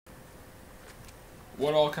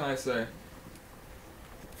What all can I say?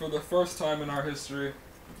 For the first time in our history,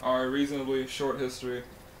 our reasonably short history,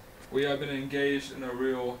 we have been engaged in a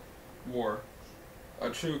real war. A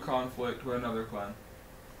true conflict with another clan.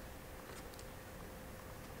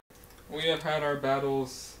 We have had our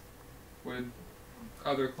battles with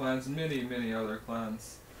other clans, many other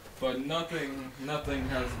clans. But nothing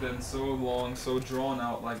has been so long, so drawn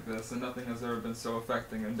out like this, and nothing has ever been so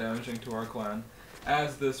affecting and damaging to our clan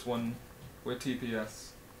as this one with TPS.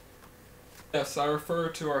 Yes, I refer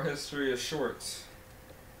to our history as short,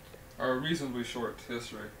 our reasonably short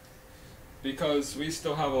history, because we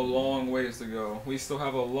still have a long ways to go. We still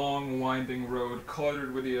have a long, winding road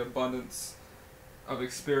cluttered with the abundance of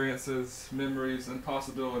experiences, memories, and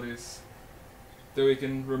possibilities that we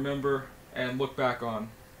can remember and look back on.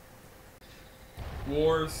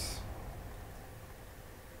 Wars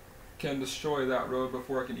can destroy that road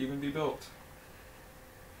before it can even be built.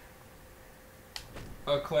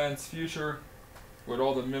 A clan's future, with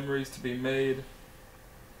all the memories to be made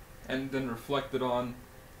and then reflected on,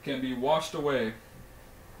 can be washed away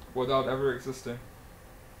without ever existing.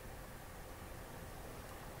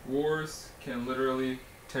 Wars can literally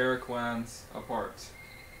tear clans apart,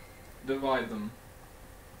 divide them.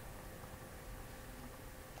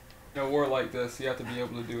 In a war like this, you have to be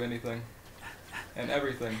able to do anything and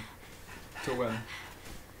everything to win.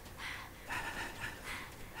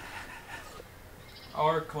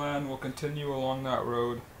 Our clan will continue along that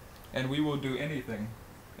road, and we will do anything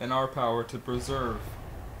in our power to preserve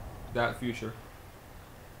that future.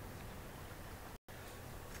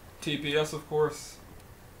 TPS, of course,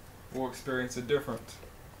 will experience a different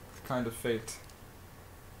kind of fate.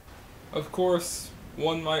 Of course,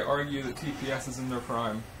 one might argue that TPS is in their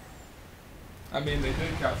prime. I mean, they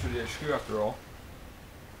did capture the HQ after all,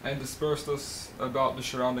 and dispersed us about the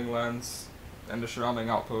surrounding lands and the surrounding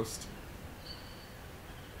outpost.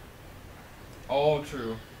 All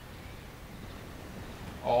true.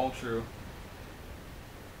 All true.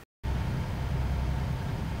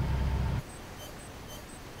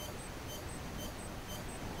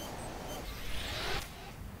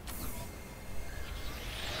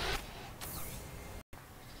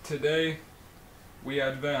 Today, we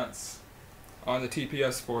advance on the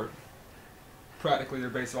TPS fort, practically their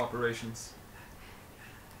base of operations.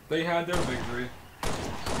 They had their victory.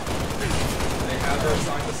 They had their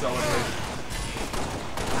time to celebrate.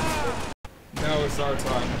 Now it's our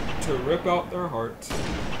time to rip out their hearts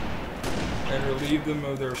and relieve them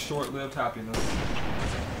of their short-lived happiness.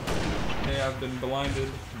 They have been blinded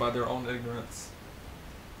by their own ignorance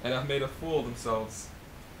and have made a fool of themselves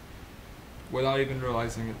without even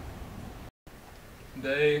realizing it.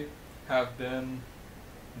 They have been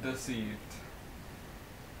deceived.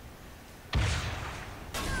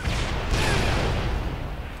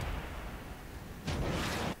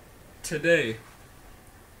 Today,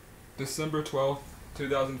 December 12th,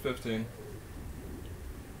 2015,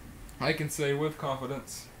 I can say with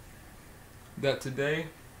confidence that today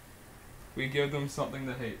we give them something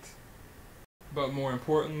to hate. But more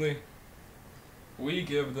importantly, we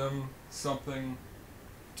give them something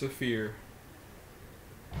to fear.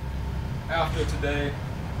 After today,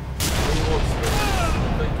 we will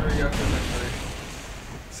experience victory after victory,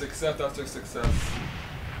 success after success,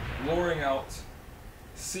 luring out,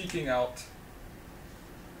 seeking out,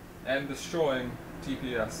 and destroying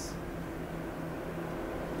TPS.